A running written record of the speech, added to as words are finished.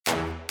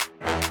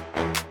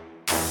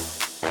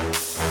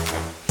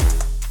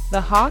The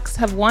Hawks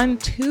have won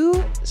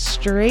 2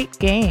 straight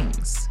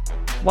games.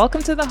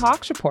 Welcome to the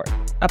Hawks Report,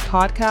 a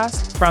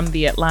podcast from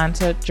the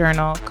Atlanta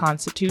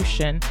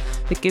Journal-Constitution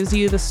that gives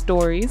you the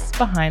stories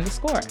behind the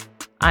score.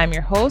 I'm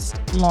your host,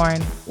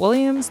 Lauren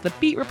Williams, the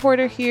beat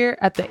reporter here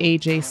at the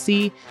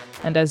AJC.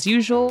 And as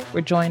usual,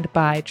 we're joined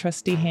by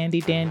trusty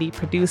handy-dandy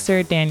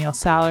producer Daniel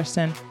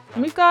Sallerson.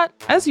 And we've got,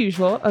 as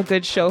usual, a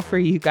good show for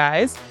you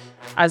guys.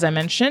 As I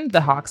mentioned,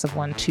 the Hawks have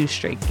won 2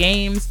 straight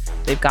games.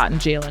 They've gotten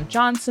Jalen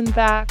Johnson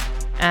back.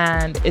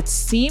 And it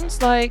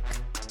seems like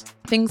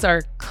things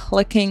are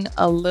clicking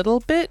a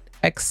little bit,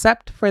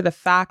 except for the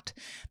fact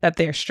that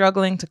they're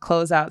struggling to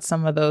close out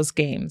some of those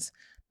games.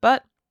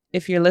 But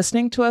if you're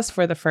listening to us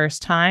for the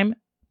first time,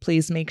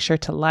 please make sure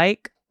to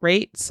like,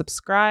 rate,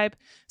 subscribe,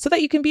 so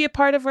that you can be a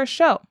part of our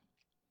show.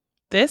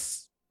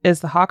 This is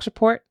the Hawks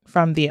Report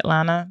from the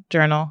Atlanta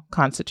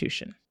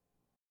Journal-Constitution.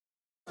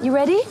 You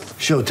ready?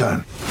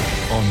 Showtime.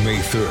 On May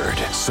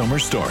 3rd, summer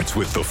starts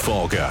with The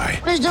Fall Guy.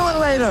 Let's do it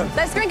later.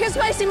 Let's drink a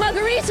spicy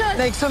margarita.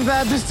 Make some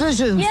bad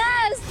decisions.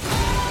 Yes.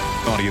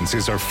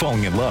 Audiences are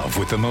falling in love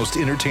with the most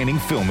entertaining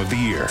film of the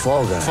year.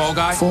 Fall Guy. Fall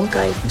Guy? Fall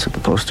guy. That's what the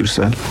poster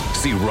said.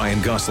 See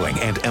Ryan Gosling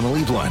and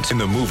Emily Blunt in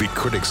the movie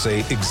critics say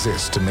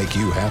exists to make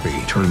you happy.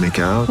 Trying to make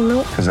it out?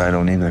 Nope. Because I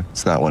don't either.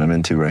 It's not what I'm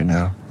into right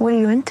now. What are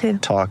you into?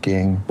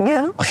 Talking.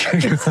 Yeah.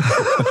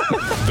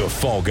 The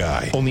Fall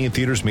Guy. Only in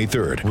theaters May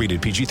 3rd. Rated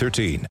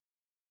PG-13.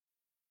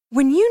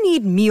 When you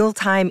need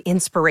mealtime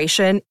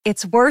inspiration,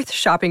 it's worth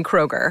shopping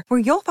Kroger, where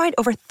you'll find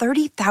over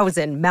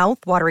 30,000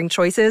 mouth-watering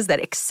choices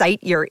that excite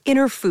your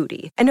inner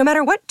foodie. And no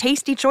matter what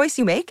tasty choice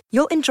you make,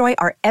 you'll enjoy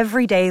our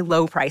everyday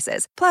low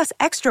prices, plus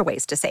extra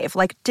ways to save,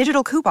 like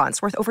digital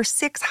coupons worth over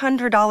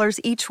 $600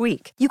 each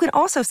week. You can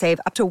also save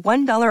up to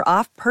 $1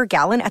 off per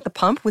gallon at the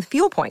pump with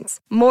fuel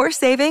points. More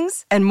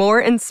savings and more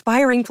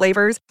inspiring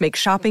flavors make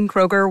shopping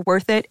Kroger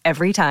worth it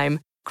every time.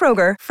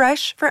 Kroger,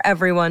 fresh for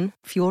everyone.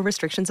 Fuel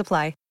restrictions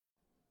apply.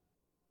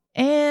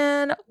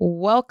 And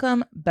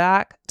welcome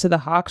back to the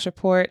Hawks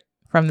Report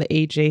from the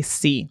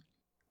AJC.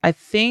 I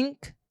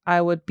think I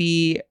would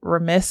be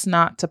remiss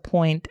not to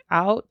point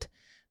out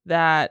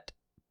that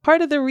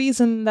part of the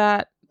reason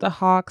that the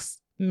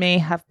Hawks may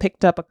have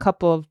picked up a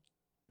couple of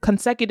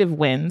consecutive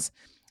wins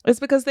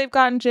is because they've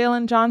gotten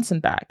Jalen Johnson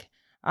back.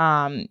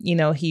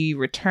 He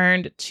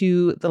returned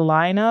to the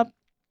lineup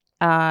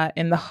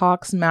in the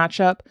Hawks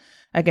matchup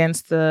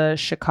against the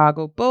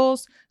Chicago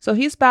Bulls. So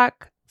he's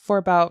back for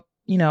about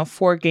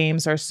 4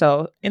 games or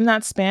so. In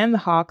that span, the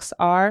Hawks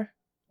are,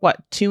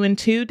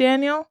 2-2,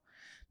 Daniel?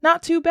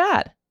 Not too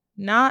bad.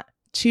 Not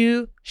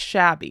too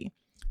shabby.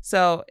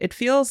 So it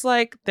feels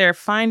like they're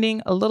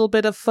finding a little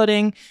bit of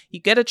footing. You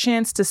get a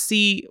chance to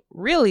see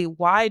really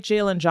why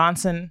Jalen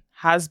Johnson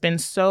has been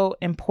so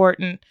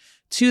important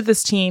to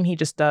this team. He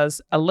just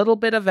does a little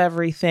bit of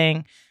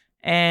everything.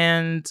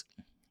 And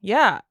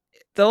yeah,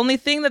 the only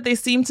thing that they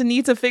seem to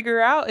need to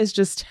figure out is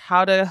just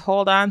how to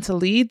hold on to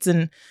leads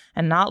and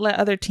not let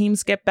other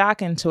teams get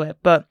back into it.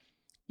 But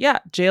yeah,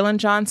 Jalen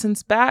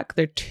Johnson's back.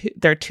 They're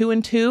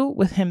 2-2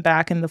 with him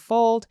back in the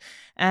fold.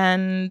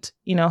 And,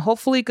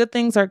 hopefully good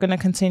things are going to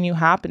continue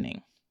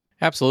happening.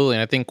 Absolutely.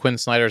 And I think Quinn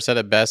Snyder said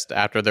it best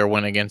after their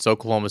win against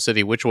Oklahoma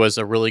City, which was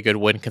a really good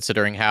win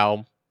considering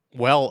how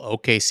well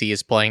OKC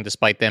is playing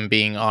despite them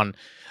being on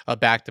a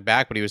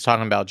back-to-back. But he was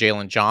talking about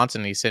Jalen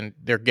Johnson. He said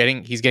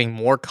he's getting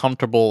more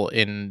comfortable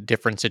in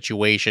different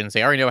situations.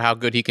 They already know how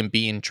good he can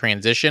be in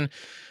transition,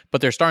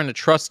 but they're starting to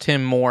trust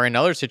him more in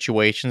other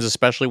situations,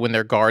 especially when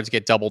their guards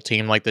get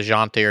double-teamed like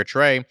DeJounte or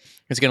Trey.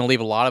 It's going to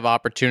leave a lot of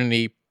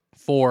opportunity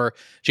for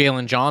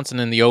Jalen Johnson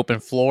in the open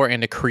floor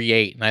and to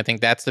create. And I think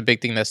that's the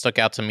big thing that stuck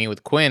out to me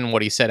with Quinn.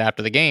 What he said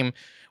after the game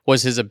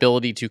was his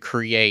ability to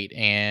create,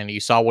 and you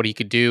saw what he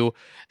could do.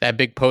 That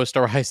big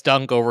posterized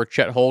dunk over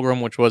Chet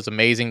Holmgren, which was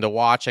amazing to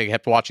watch. I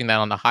kept watching that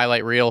on the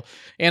highlight reel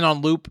and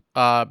on loop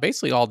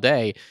basically all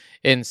day.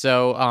 And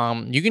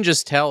so you can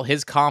just tell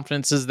his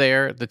confidence is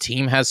there. The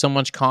team has so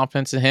much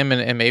confidence in him,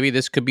 and maybe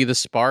this could be the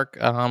spark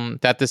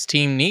that this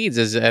team needs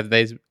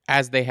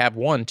as they have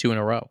won 2 in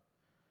a row.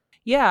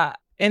 Yeah,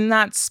 in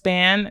that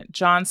span,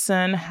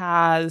 Johnson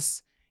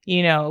has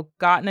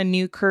gotten a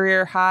new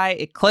career high,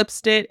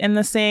 eclipsed it in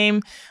the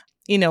same,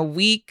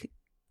 week.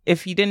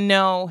 If you didn't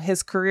know,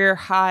 his career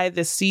high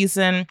this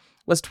season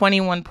was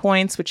 21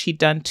 points, which he'd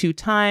done 2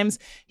 times.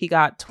 He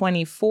got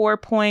 24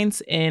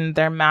 points in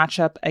their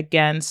matchup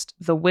against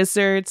the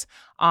Wizards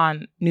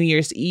on New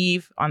Year's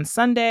Eve on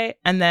Sunday.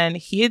 And then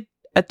he had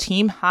a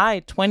team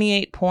high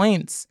 28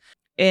 points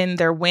in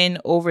their win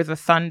over the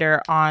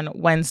Thunder on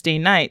Wednesday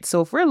night.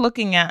 So if we're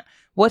looking at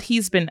what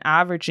he's been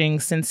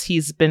averaging since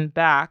he's been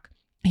back,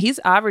 he's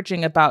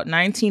averaging about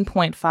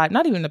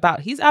 19.5,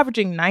 he's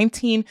averaging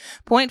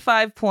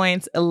 19.5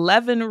 points,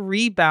 11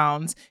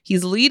 rebounds.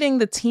 He's leading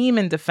the team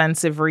in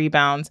defensive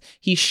rebounds.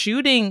 He's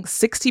shooting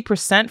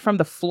 60% from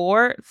the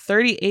floor,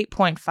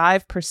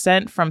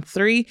 38.5% from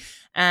 3.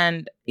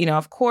 And,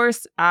 of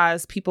course,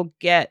 as people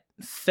get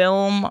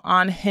film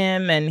on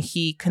him and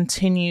he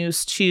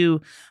continues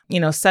to,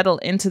 settle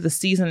into the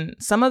season,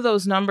 some of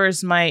those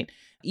numbers might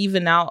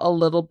even out a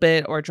little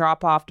bit or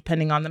drop off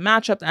depending on the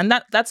matchup. And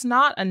that's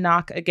not a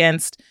knock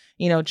against,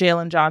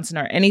 Jalen Johnson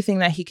or anything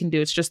that he can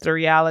do. It's just the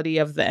reality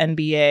of the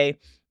NBA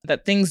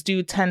that things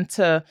do tend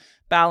to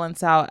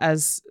balance out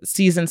as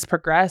seasons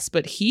progress.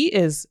 But he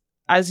is,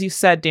 as you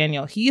said,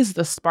 Daniel, he is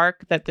the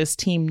spark that this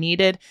team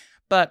needed.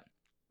 But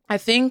I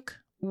think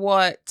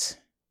what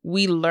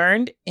we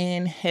learned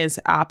in his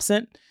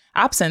absence,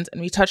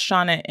 and we touched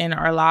on it in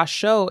our last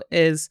show,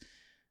 is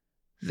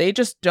they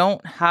just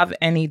don't have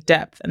any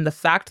depth. And the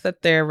fact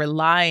that they're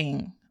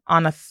relying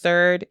on a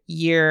third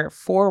year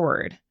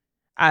forward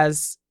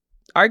as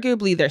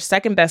arguably their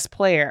second best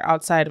player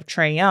outside of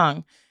Trae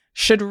Young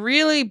should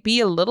really be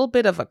a little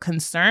bit of a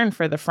concern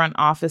for the front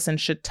office and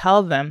should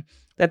tell them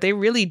that they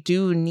really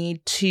do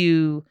need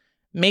to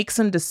make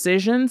some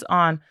decisions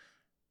on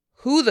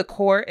who the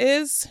core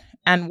is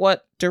and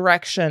what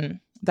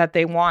direction that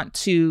they want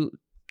to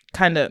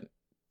kind of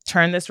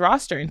turn this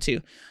roster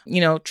into.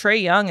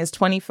 Trae Young is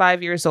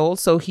 25 years old,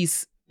 so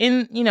he's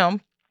in,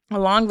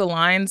 along the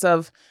lines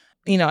of,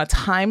 a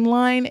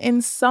timeline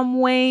in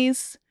some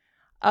ways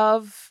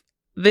of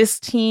this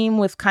team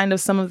with kind of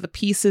some of the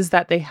pieces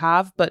that they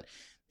have, but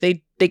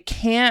they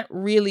can't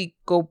really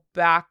go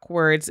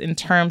backwards in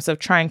terms of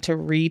trying to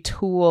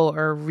retool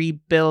or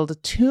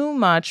rebuild too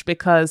much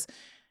because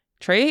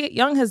Trae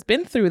Young has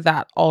been through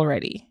that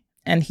already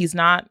and he's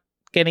not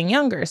getting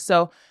younger.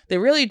 So they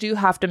really do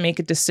have to make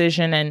a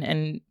decision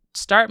and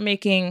start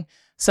making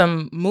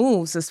some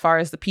moves as far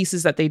as the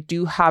pieces that they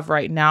do have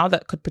right now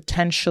that could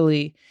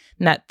potentially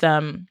net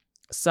them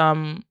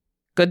some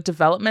good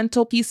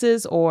developmental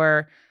pieces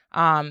or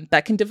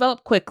that can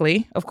develop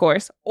quickly, of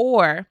course,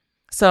 or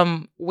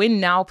some win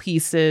now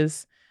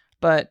pieces,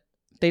 but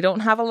they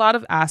don't have a lot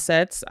of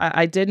assets.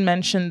 I did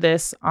mention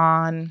this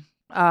on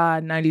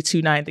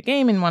 92.9 The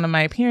Game in one of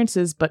my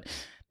appearances, but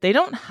they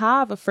don't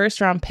have a first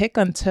round pick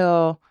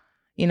until,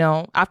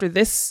 after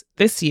this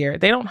year.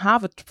 They don't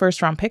have a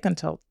first round pick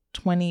until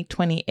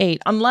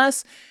 2028,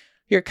 unless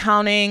you're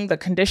counting the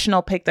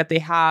conditional pick that they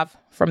have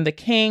from the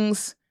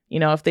Kings.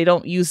 If they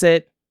don't use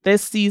it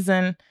this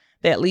season,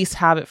 they at least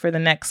have it for the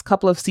next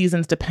couple of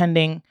seasons,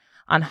 depending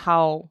on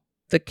how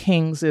the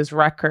Kings'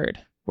 record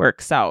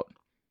works out.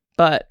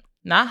 But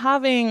not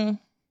having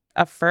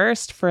a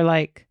first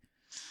for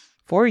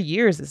 4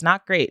 years is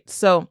not great.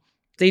 So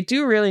they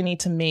do really need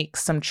to make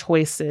some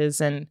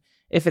choices. And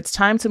if it's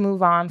time to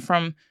move on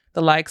from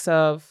the likes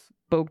of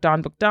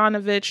Bogdan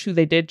Bogdanovic, who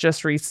they did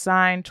just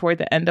re-sign toward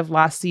the end of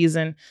last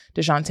season,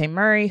 DeJounte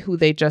Murray, who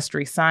they just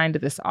re-signed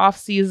this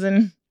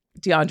offseason,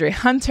 DeAndre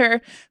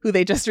Hunter, who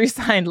they just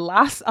re-signed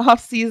last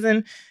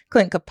offseason,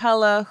 Clint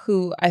Capella,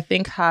 who I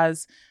think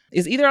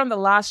is either on the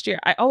last year.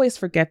 I always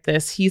forget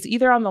this. He's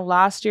either on the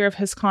last year of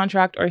his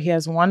contract or he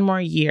has one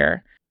more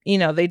year.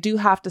 They do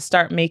have to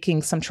start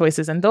making some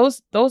choices. And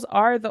those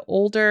are the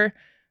older,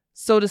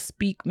 so to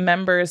speak,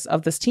 members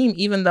of this team,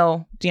 even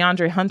though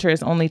DeAndre Hunter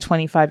is only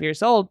 25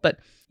 years old, but,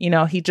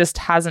 he just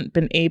hasn't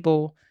been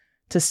able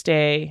to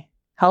stay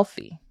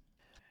healthy.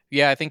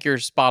 Yeah, I think you're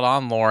spot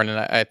on, Lauren. And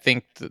I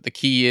think the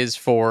key is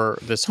for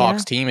this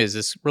Hawks team is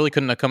this really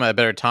couldn't have come at a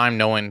better time,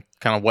 knowing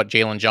kind of what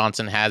Jalen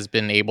Johnson has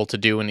been able to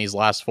do in these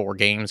last 4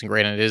 games. And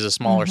granted, it is a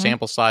smaller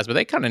sample size, but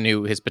they kind of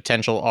knew his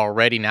potential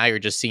already. Now you're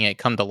just seeing it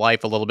come to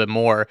life a little bit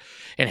more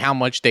and how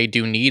much they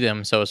do need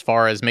him. So as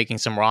far as making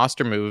some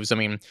roster moves, I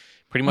mean,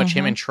 pretty much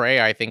him and Trae,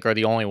 I think, are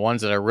the only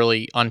ones that are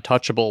really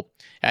untouchable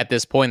at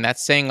this point.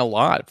 That's saying a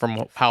lot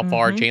from how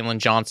far Jalen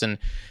Johnson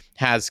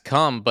has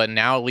come, but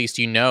now at least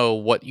you know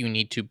what you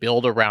need to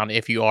build around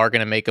if you are going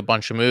to make a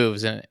bunch of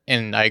moves.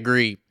 And I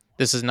agree,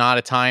 this is not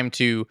a time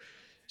to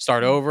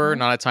start over,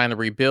 not a time to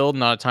rebuild,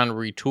 not a time to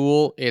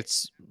retool.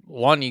 It's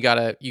one, you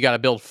gotta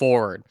build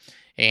forward.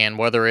 And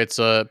whether it's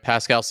a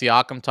Pascal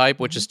Siakam type,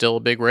 which is still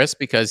a big risk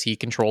because he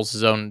controls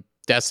his own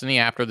destiny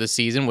after the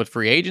season with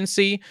free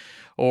agency,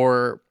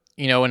 or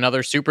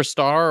another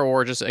superstar,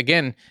 or just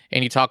again,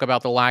 and you talk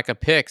about the lack of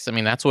picks. I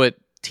mean, that's what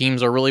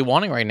teams are really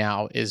wanting right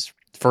now is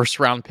first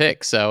round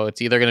pick. So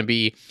it's either going to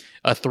be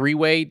a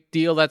 3-way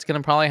deal that's going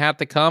to probably have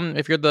to come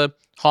if you're the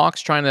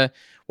Hawks trying to,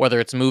 whether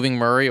it's moving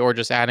Murray or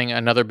just adding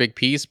another big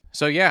piece.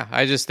 So yeah,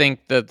 I just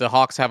think that the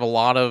Hawks have a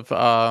lot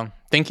of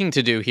thinking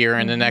to do here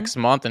in the next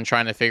month and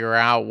trying to figure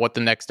out what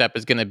the next step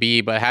is going to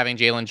be. But having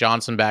Jalen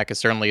Johnson back is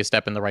certainly a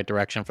step in the right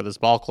direction for this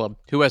ball club,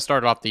 who has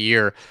started off the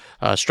year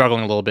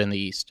struggling a little bit in the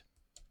East.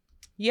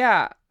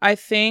 Yeah, I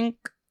think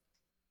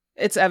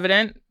it's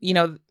evident.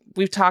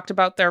 We've talked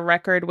about their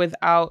record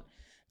without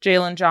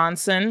Jalen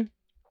Johnson.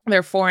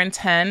 They're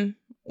 4-10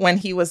 when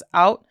he was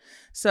out.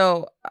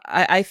 So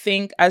I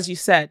think, as you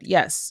said,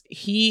 yes,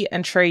 he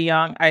and Trae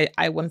Young, I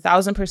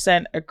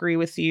 1000% agree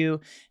with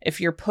you. If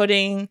you're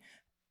putting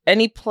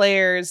any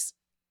player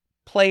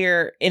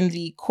in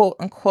the quote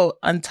unquote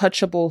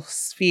untouchable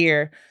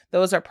sphere,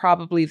 those are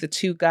probably the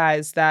 2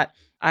 guys that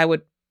I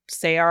would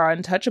say are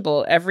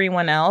untouchable.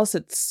 Everyone else,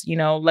 it's,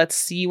 let's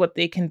see what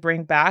they can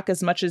bring back.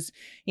 As much as,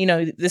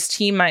 this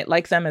team might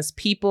like them as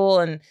people,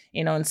 and,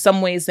 in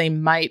some ways they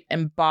might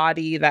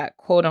embody that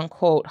quote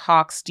unquote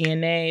Hawks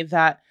DNA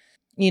that,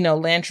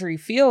 Landry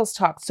Fields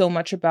talked so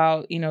much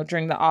about,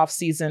 during the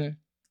offseason.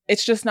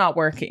 It's just not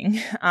working.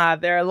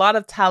 There are a lot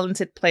of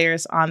talented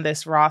players on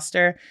this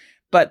roster,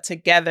 but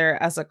together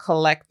as a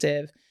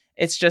collective,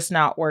 it's just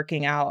not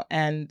working out.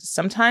 And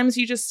sometimes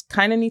you just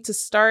kind of need to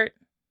start,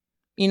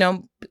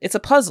 it's a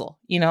puzzle.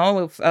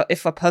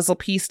 If a puzzle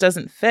piece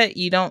doesn't fit,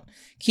 you don't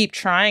keep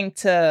trying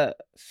to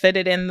fit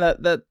it in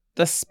the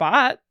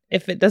spot.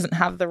 If it doesn't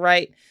have the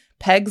right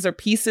pegs or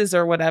pieces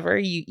or whatever,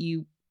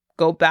 you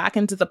go back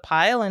into the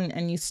pile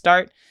and you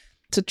start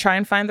to try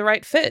and find the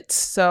right fits.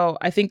 So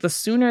I think the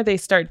sooner they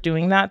start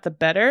doing that, the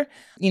better.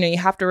 You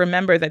have to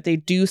remember that they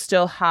do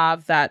still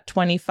have that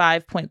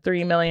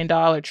 $25.3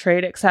 million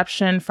trade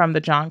exception from the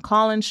John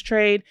Collins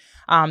trade.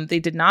 They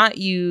did not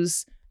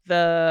use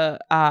the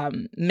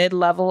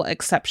mid-level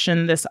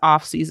exception this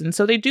offseason.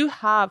 So they do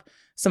have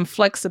some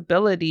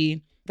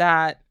flexibility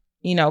that,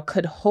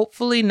 could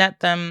hopefully net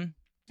them,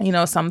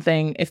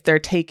 something if they're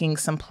taking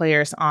some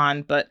players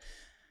on. But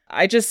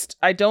I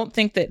don't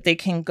think that they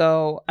can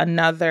go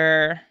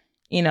another,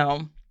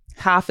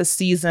 half a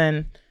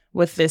season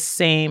with this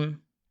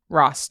same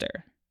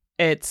roster.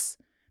 It's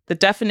the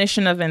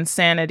definition of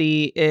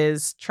insanity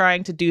is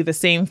trying to do the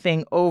same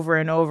thing over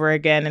and over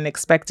again and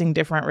expecting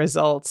different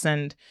results.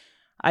 And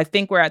I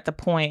think we're at the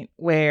point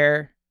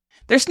where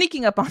they're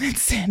sneaking up on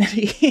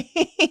insanity.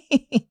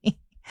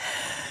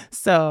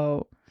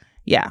 So,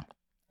 yeah,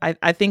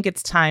 I think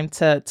it's time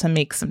to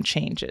make some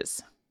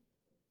changes.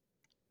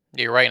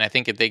 You're right. And I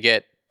think if they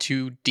get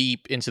too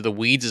deep into the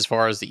weeds as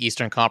far as the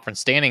Eastern Conference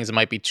standings, it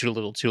might be too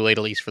little too late,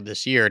 at least for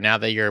this year. Now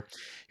that you're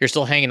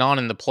still hanging on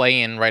in the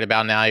play-in right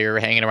about now, you're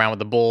hanging around with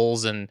the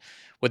Bulls and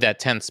with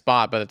that 10th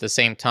spot. But at the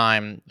same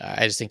time,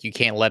 I just think you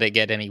can't let it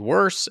get any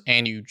worse.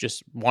 And you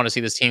just want to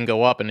see this team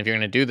go up. And if you're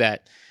going to do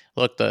that,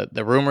 look, the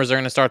rumors are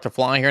going to start to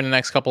fly here in the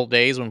next couple of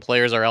days when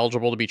players are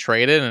eligible to be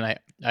traded. And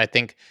I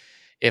think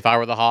if I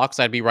were the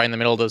Hawks, I'd be right in the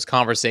middle of those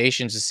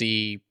conversations to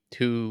see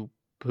who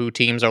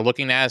teams are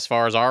looking at as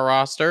far as our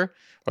roster,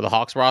 or the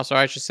Hawks roster,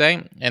 I should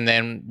say, and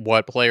then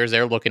what players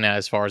they're looking at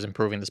as far as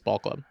improving this ball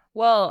club.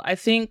 Well, I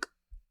think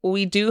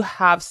we do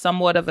have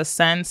somewhat of a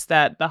sense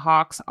that the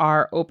Hawks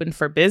are open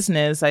for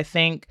business. I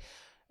think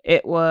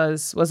it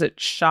was it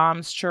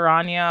Shams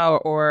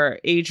Charania or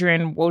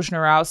Adrian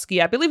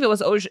Wojnarowski? I believe it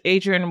was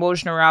Adrian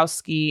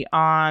Wojnarowski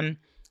on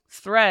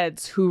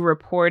Threads who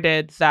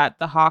reported that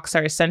the Hawks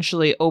are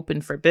essentially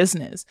open for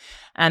business.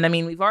 And I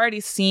mean, we've already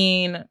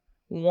seen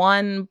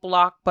one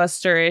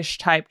blockbuster-ish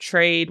type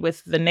trade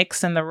with the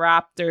Knicks and the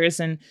Raptors,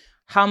 and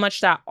how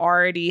much that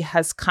already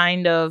has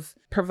kind of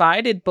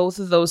provided both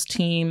of those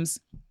teams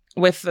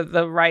with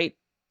the right,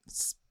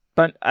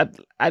 but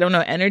I don't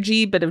know,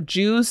 energy, bit of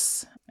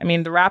juice. I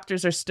mean, the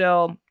Raptors are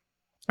still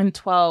in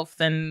 12th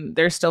and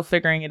they're still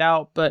figuring it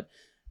out, but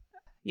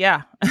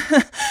yeah,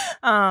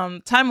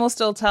 time will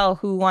still tell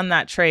who won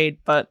that trade.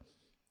 But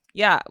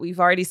yeah, we've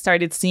already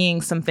started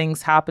seeing some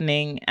things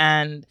happening,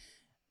 and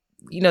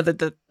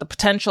the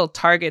potential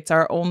targets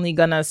are only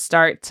going to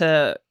start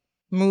to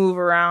move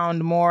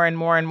around more and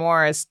more and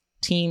more as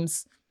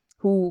teams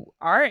who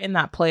are in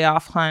that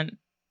playoff hunt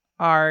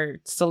are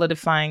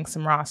solidifying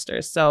some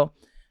rosters. So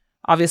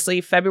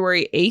obviously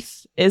February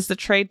 8th is the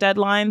trade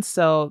deadline.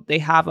 So they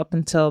have up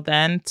until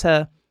then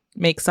to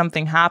make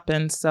something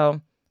happen.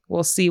 So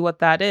we'll see what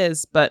that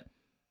is. But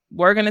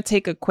we're going to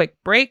take a quick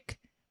break.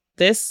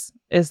 This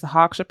is the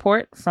Hawks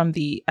Report from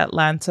the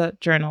Atlanta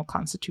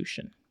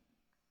Journal-Constitution.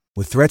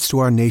 With threats to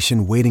our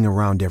nation waiting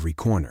around every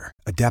corner,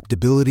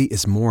 adaptability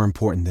is more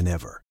important than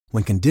ever.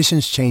 When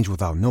conditions change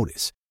without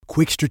notice,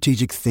 quick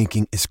strategic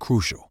thinking is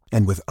crucial.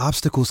 And with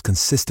obstacles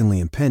consistently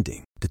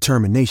impending,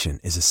 determination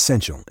is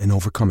essential in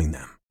overcoming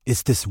them.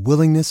 It's this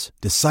willingness,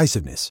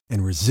 decisiveness,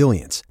 and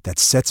resilience that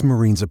sets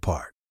Marines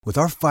apart. With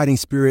our fighting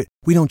spirit,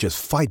 we don't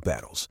just fight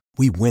battles,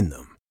 we win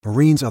them.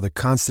 Marines are the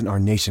constant our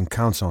nation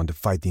counts on to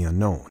fight the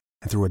unknown.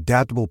 And through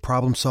adaptable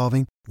problem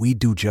solving, we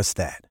do just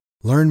that.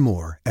 Learn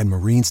more at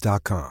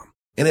Marines.com.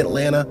 In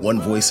Atlanta, one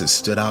voice has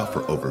stood out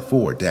for over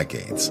 4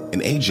 decades.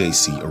 An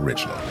AJC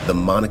original, The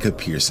Monica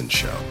Pearson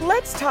Show.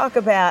 Let's talk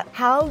about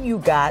how you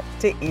got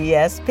to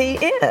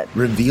ESPN.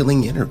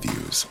 Revealing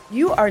interviews.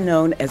 You are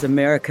known as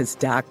America's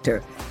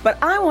doctor, but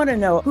I want to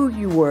know who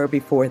you were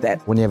before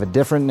that. When you have a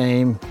different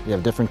name, you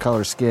have different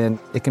color skin,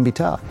 it can be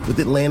tough. With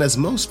Atlanta's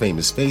most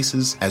famous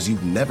faces as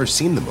you've never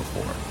seen them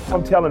before.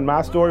 I'm telling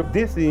my story.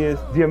 This is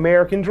the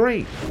American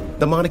dream.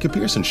 The Monica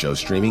Pearson Show,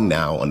 streaming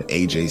now on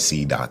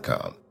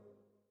AJC.com.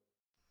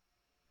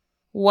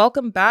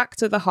 Welcome back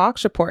to the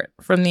Hawks Report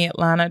from the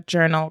Atlanta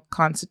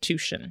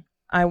Journal-Constitution.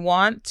 I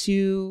want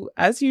to,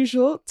 as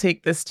usual,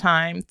 take this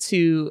time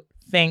to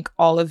thank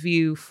all of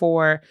you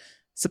for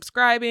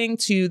subscribing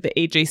to the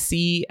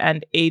AJC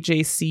and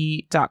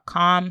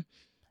AJC.com.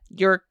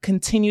 Your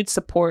continued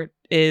support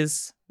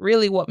is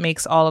really what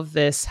makes all of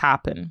this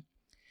happen.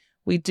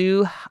 We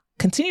do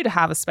continue to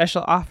have a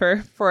special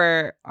offer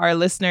for our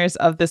listeners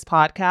of this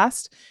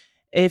podcast.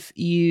 If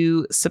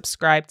you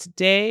subscribe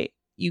today,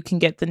 you can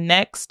get the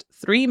next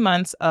 3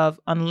 months of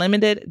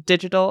unlimited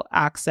digital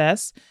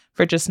access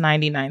for just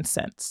 99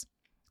 cents.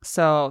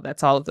 So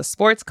that's all of the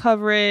sports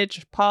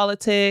coverage,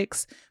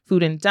 politics,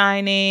 food and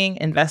dining,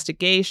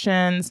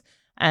 investigations,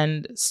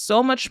 and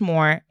so much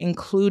more,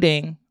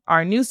 including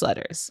our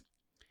newsletters.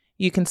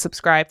 You can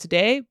subscribe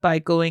today by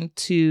going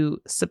to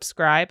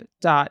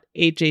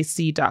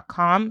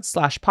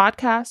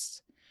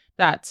subscribe.ajc.com/podcasts.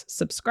 That's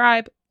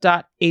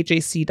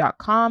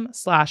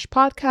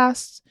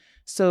subscribe.ajc.com/podcasts.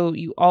 So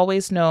you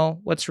always know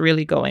what's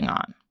really going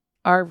on.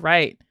 All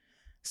right.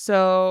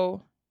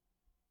 So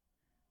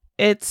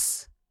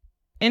it's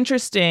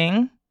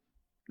interesting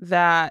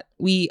that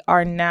we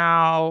are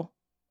now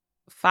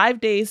 5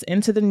 days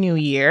into the new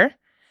year.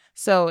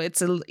 So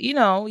it's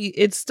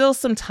it's still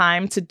some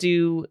time to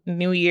do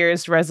New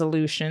Year's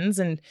resolutions.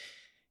 And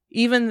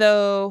even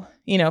though,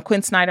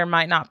 Quinn Snyder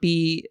might not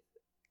be,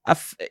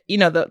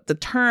 the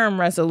term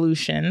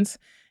resolutions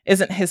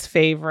isn't his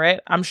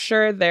favorite, I'm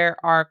sure there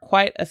are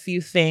quite a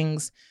few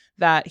things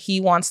that he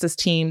wants this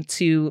team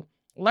to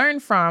learn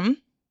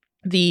from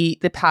the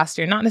past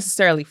year. Not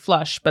necessarily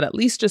flush, but at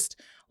least just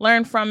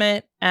learn from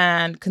it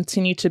and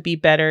continue to be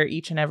better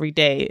each and every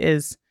day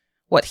is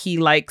what he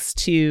likes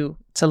to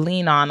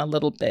lean on a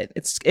little bit.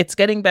 It's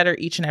getting better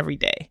each and every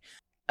day.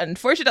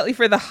 Unfortunately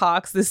for the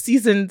Hawks, this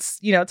season's,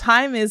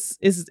 time is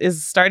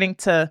starting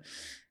to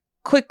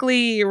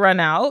quickly run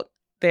out.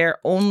 There are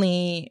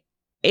only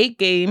 8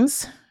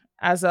 games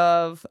as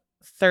of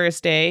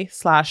Thursday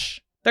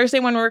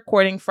when we're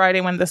recording, Friday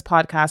when this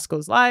podcast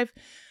goes live.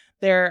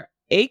 They're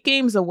 8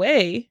 games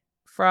away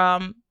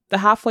from the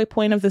halfway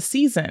point of the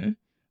season.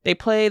 They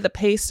play the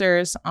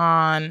Pacers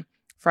on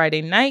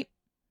Friday night,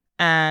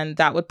 and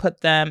that would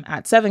put them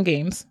at 7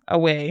 games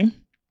away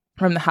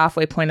from the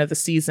halfway point of the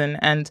season.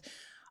 And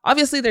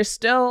obviously, there's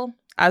still,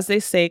 as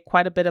they say,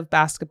 quite a bit of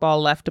basketball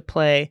left to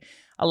play.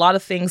 A lot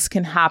of things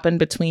can happen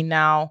between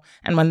now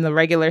and when the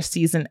regular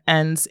season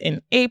ends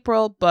in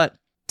April, but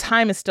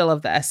time is still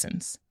of the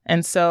essence.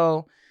 And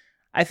so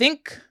I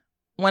think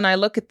when I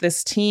look at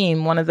this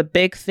team, one of the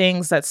big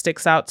things that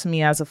sticks out to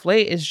me as of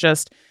late is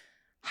just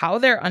how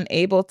they're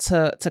unable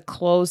to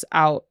close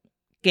out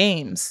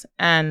games.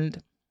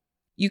 And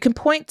you can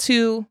point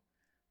to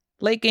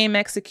late game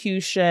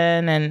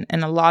execution and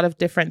a lot of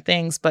different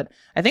things. But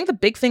I think the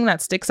big thing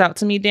that sticks out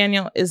to me,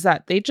 Daniel, is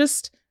that they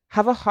just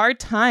have a hard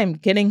time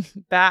getting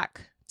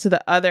back to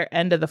the other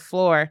end of the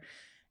floor.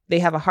 They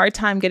have a hard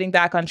time getting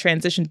back on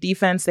transition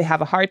defense. They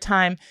have a hard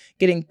time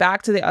getting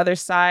back to the other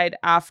side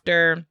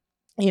after,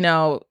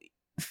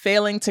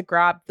 failing to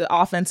grab the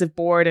offensive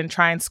board and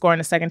try and score in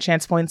a second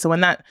chance point. So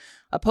when that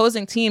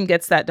opposing team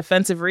gets that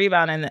defensive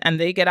rebound and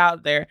they get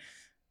out there,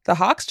 the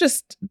Hawks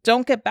just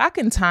don't get back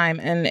in time,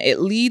 and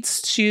it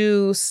leads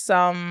to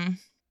some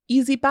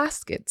easy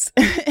baskets.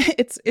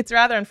 It's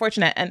rather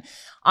unfortunate. And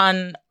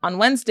on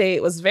Wednesday,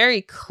 it was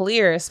very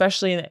clear,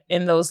 especially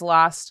in those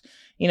last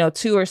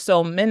 2 or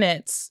so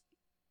minutes,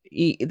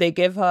 they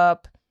give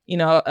up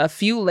a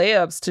few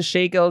layups to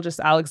Shai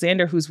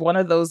Gilgeous-Alexander, who's one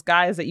of those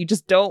guys that you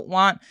just don't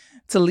want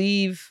to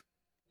leave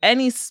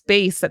any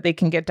space that they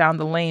can get down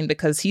the lane,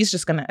 because he's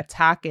just going to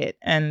attack it.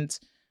 And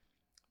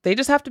they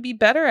just have to be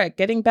better at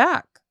getting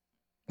back.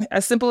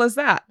 As simple as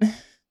that.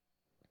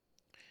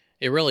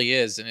 It really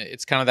is. And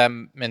it's kind of that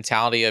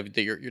mentality of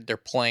they're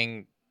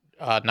playing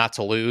not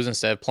to lose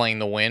instead of playing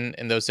to win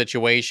in those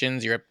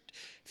situations. You're at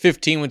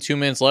 15 with 2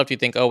 minutes left. You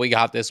think, we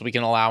got this. We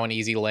can allow an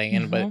easy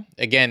lay-in. Mm-hmm. But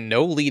again,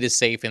 no lead is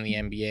safe in the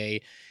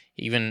NBA.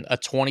 Even a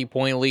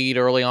 20-point lead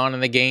early on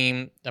in the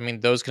game,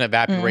 those can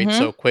evaporate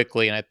so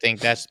quickly. And I think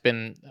that's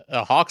been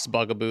a Hawks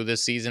bugaboo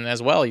this season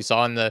as well. You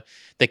saw in the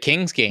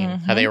Kings game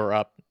how they were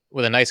up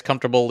with a nice,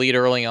 comfortable lead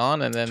early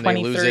on, and then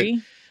 23. They lose it.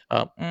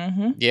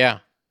 Yeah,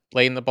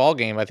 late in the ball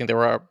game. I think they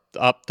were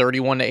up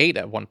 31-8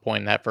 at one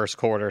point in that first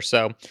quarter.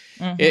 So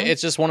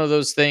it's just one of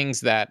those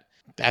things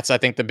that's, I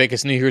think, the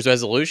biggest New Year's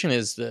resolution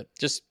is to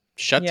just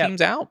shut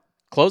teams out,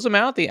 close them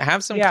out.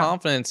 Have some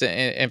confidence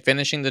in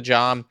finishing the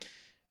job,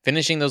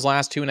 finishing those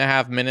last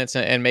 2.5 minutes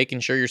and making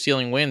sure you're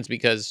sealing wins,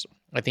 because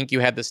I think you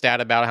had the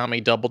stat about how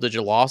many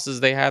double-digit losses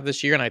they have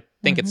this year, and I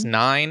think it's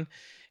 9,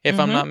 if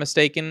I'm not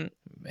mistaken.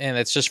 And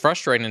it's just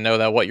frustrating to know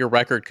that what your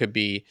record could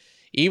be,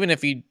 even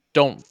if you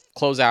don't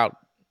close out,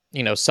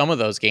 some of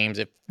those games.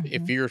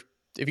 If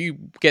you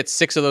get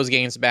 6 of those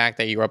games back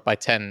that you're up by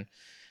 10,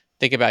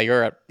 think about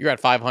you're at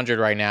 500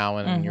 right now,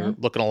 and you're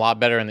looking a lot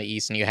better in the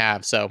East than you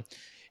have. So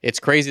it's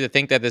crazy to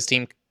think that this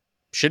team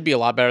should be a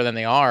lot better than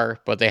they are,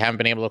 but they haven't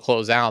been able to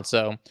close out.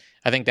 So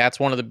I think that's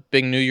one of the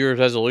big New Year's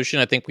resolution.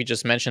 I think we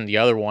just mentioned the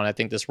other one. I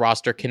think this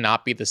roster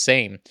cannot be the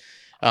same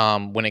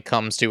when it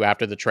comes to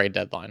after the trade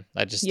deadline.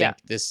 I just think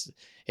this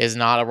is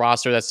not a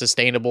roster that's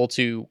sustainable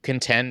to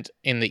contend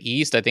in the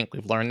East. I think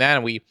we've learned that.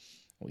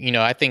 And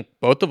I think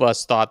both of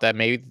us thought that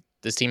maybe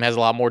this team has a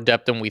lot more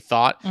depth than we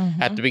thought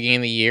at the beginning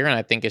of the year. And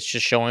I think it's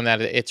just showing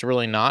that it's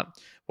really not,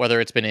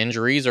 whether it's been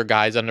injuries or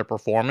guys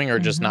underperforming or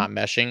just not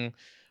meshing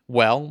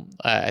well,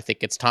 I think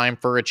it's time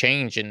for a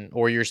change,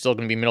 or you're still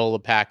going to be middle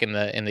of the pack in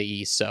the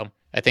East. So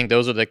I think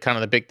those are the kind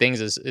of the big things.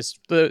 Is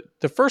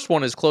the first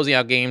one is closing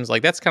out games.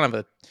 Like that's kind of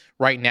a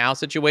right now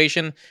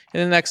situation. In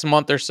the next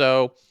month or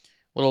so,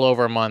 a little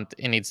over a month,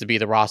 it needs to be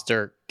the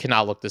roster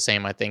cannot look the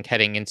same. I think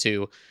heading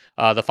into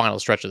the final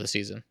stretch of the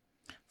season.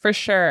 For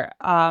sure.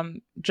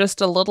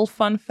 Just a little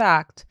fun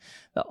fact.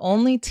 The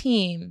only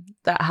team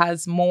that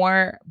has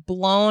more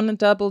blown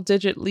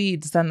double-digit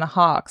leads than the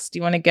Hawks. Do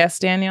you want to guess,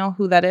 Daniel,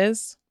 who that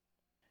is?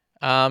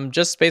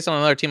 Just based on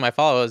another team I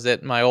follow, is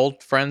it my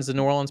old friends, the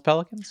New Orleans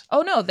Pelicans?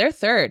 Oh, no, they're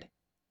third.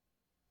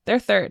 They're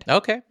third.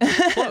 Okay.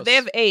 They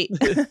have 8.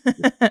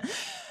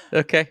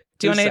 Okay.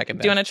 Do you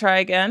want to try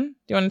again?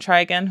 Do you want to try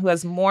again? Who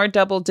has more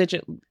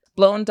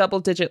blown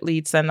double-digit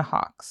leads than the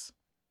Hawks?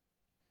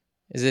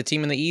 Is it a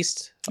team in the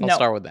East? I'll No.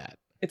 start with that.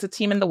 It's a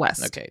team in the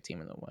West. Okay,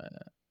 team in the West.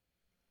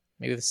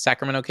 Maybe the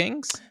Sacramento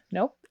Kings?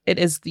 Nope. It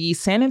is the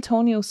San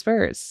Antonio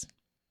Spurs.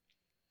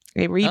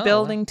 A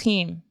rebuilding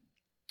team.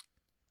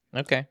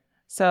 Okay.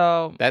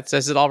 So that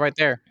says it all right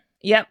there.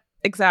 Yep,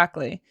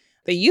 exactly.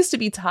 They used to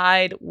be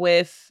tied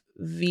with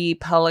the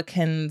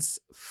Pelicans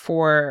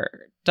for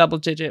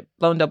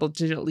blown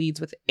double-digit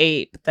leads with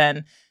 8, but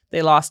then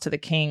they lost to the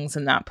Kings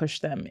and that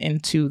pushed them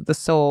into the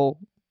sole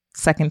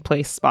second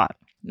place spot.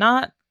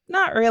 Not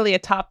really a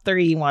top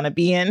 3 you want to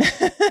be in.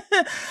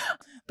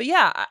 But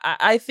yeah,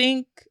 I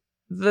think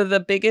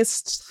the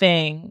biggest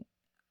thing,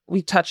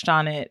 we touched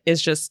on it,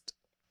 is just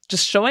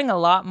showing a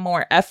lot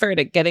more effort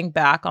at getting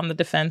back on the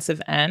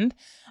defensive end.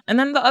 And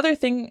then the other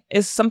thing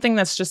is something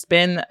that's just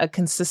been a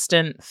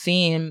consistent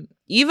theme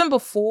even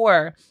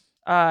before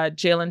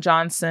Jalen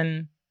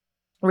Johnson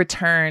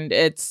returned.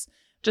 It's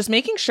just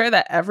making sure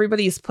that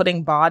everybody's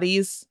putting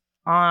bodies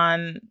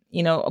on,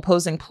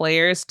 opposing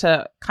players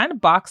to kind of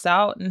box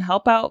out and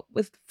help out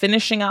with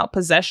finishing out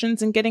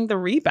possessions and getting the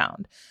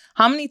rebound.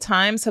 How many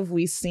times have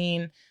we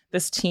seen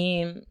this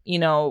team,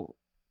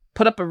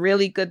 put up a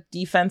really good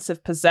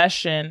defensive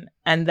possession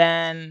and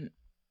then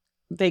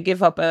they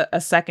give up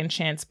a second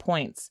chance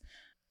points?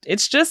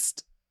 It's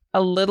just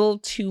a little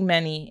too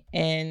many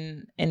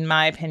in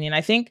my opinion.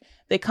 I think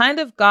they kind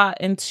of got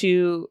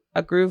into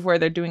a groove where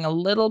they're doing a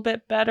little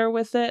bit better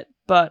with it,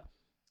 but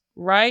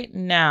right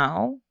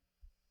now,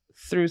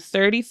 through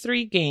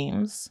 33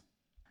 games,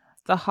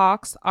 the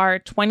Hawks are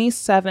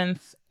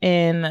 27th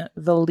in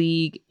the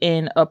league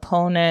in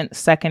opponent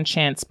second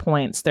chance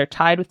points. They're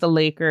tied with the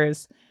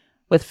Lakers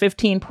with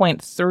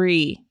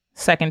 15.3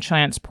 second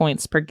chance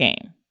points per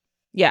game.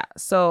 Yeah,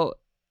 so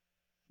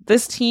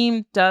this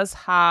team does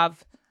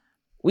have,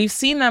 we've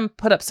seen them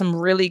put up some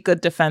really good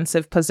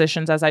defensive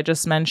positions, as I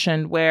just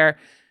mentioned, where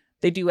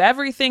they do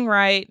everything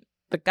right.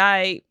 The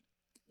guy,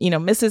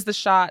 misses the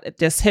shot, it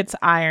just hits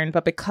iron.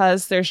 But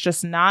because there's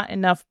just not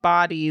enough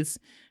bodies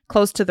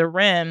close to the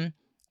rim,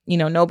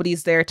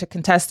 nobody's there to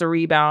contest the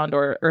rebound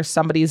or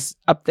somebody's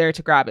up there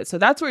to grab it. So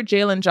that's where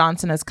Jalen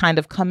Johnson has kind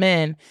of come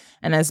in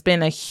and has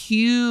been a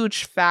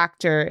huge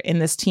factor in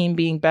this team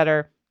being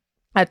better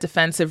at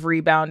defensive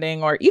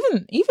rebounding, or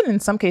even in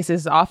some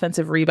cases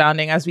offensive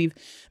rebounding. As we've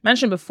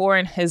mentioned before,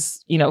 in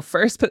his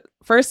first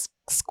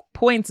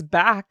points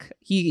back,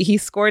 he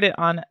scored it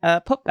on a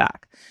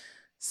putback.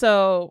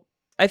 So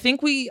I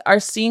think we are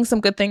seeing some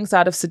good things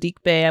out of Saddiq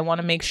Bey. I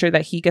want to make sure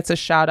that he gets a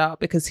shout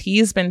out because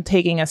he's been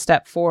taking a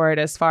step forward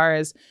as far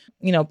as,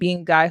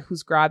 being a guy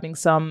who's grabbing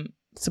some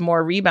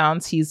more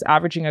rebounds. He's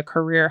averaging a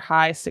career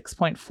high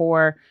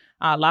 6.4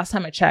 last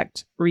time I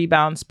checked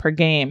rebounds per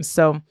game.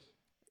 So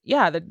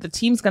yeah, the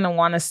team's going to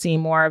want to see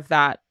more of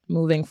that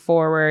moving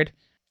forward.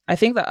 I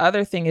think the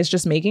other thing is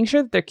just making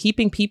sure that they're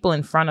keeping people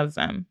in front of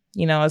them.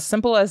 As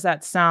simple as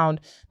that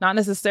sound, not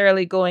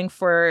necessarily going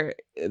for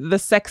the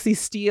sexy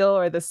steal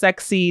or the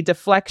sexy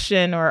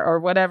deflection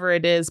or whatever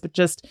it is, but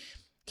just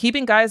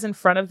keeping guys in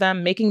front of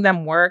them, making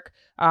them work,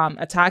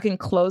 attacking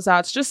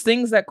closeouts, just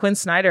things that Quinn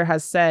Snyder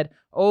has said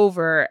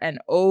over and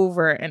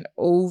over and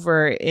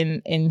over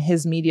in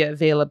his media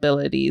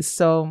availabilities.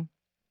 So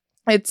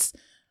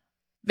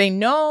they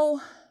know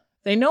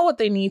what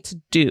they need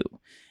to do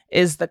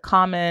is the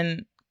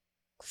common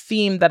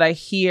theme that I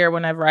hear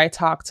whenever I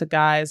talk to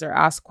guys or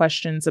ask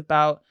questions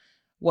about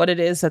what it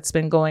is that's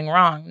been going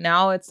wrong.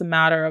 Now it's a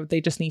matter of they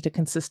just need to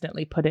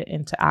consistently put it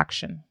into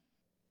action.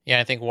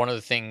 Yeah, I think one of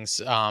the things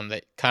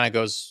that kind of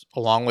goes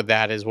along with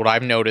that is what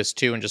I've noticed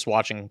too, and just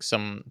watching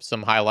some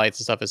highlights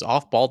and stuff, is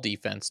off-ball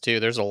defense too.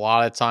 There's a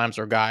lot of times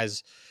where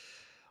guys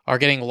are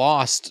getting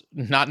lost,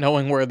 not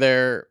knowing where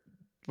the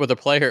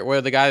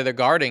guy they're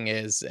guarding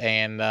is.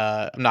 And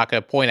I'm not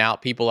going to point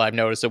out people I've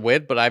noticed it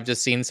with, but I've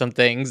just seen some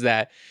things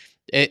that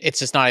it's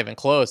just not even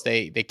close.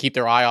 They keep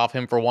their eye off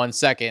him for 1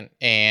 second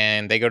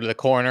and they go to the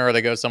corner or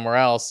they go somewhere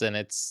else, and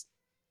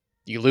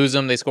you lose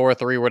them, they score a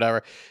 3 or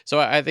whatever. So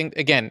I think,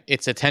 again,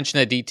 it's attention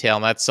to detail,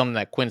 and that's something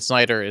that Quinn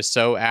Snyder is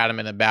so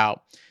adamant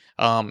about.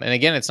 And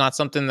again, it's not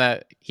something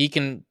that he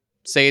can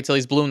say until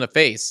he's blue in the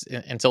face.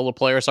 Until the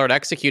players start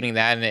executing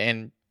that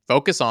and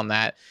focus on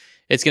that,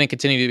 it's going to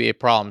continue to be a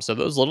problem. So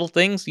those little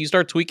things, you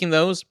start tweaking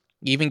those,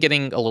 even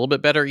getting a little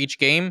bit better each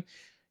game,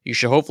 you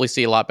should hopefully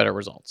see a lot better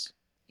results.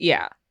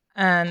 Yeah.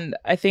 And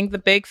I think the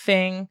big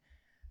thing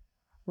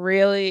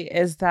really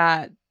is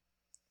that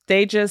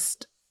they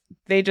just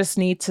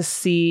need to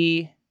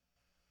see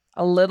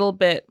a little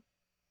bit.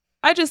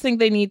 I just think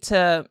they need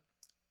to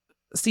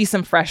see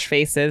some fresh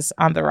faces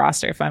on the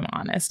roster, if I'm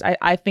honest.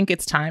 I think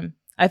it's time.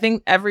 I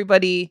think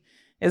everybody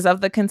is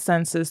of the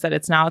consensus that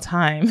it's now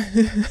time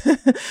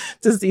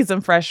to see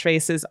some fresh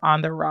faces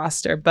on the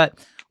roster. But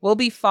we'll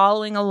be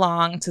following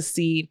along to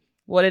see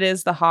what it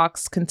is the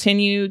Hawks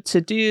continue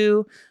to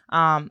do.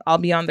 I'll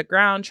be on the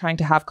ground trying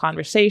to have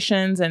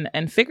conversations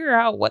and figure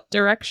out what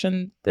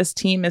direction this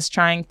team is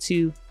trying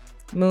to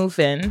move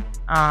in.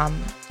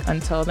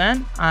 Until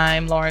then,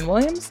 I'm Lauren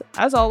Williams,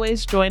 as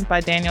always, joined by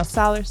Daniel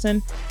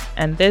Sallerson,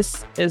 and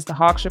this is the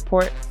Hawks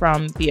Report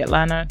from the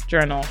Atlanta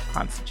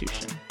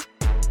Journal-Constitution.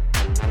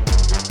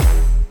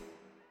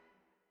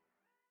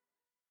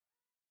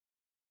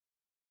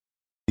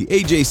 The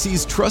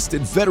AJC's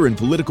trusted veteran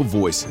political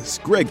voices,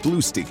 Greg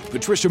Bluestein,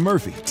 Patricia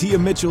Murphy, Tia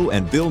Mitchell,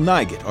 and Bill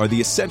Nygaard, are the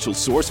essential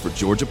source for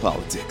Georgia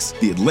politics.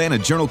 The Atlanta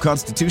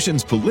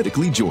Journal-Constitution's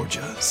Politically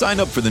Georgia. Sign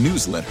up for the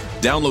newsletter,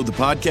 download the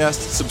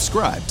podcast,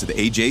 subscribe to the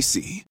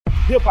AJC.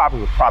 Hip-hop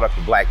is a product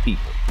of black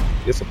people.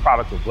 It's a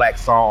product of black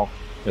song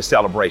and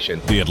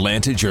celebration. The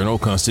Atlanta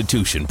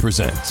Journal-Constitution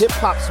presents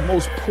hip-hop's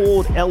most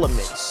pulled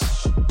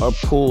elements are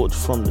pulled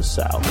from the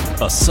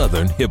South. A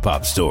Southern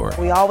hip-hop story.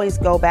 We always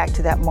go back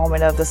to that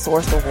moment of the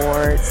Source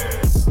Awards.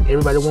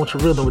 Everybody wants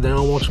your rhythm, but they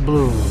don't want your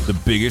blues. The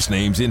biggest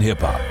names in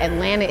hip-hop.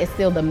 Atlanta is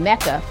still the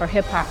mecca for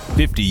hip-hop.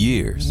 50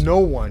 years. No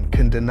one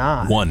can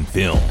deny one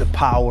film. The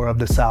power of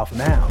the South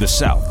now. The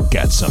South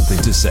got something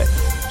to say.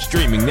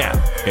 Streaming now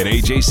at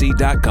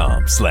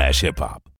ajc.com/hiphop.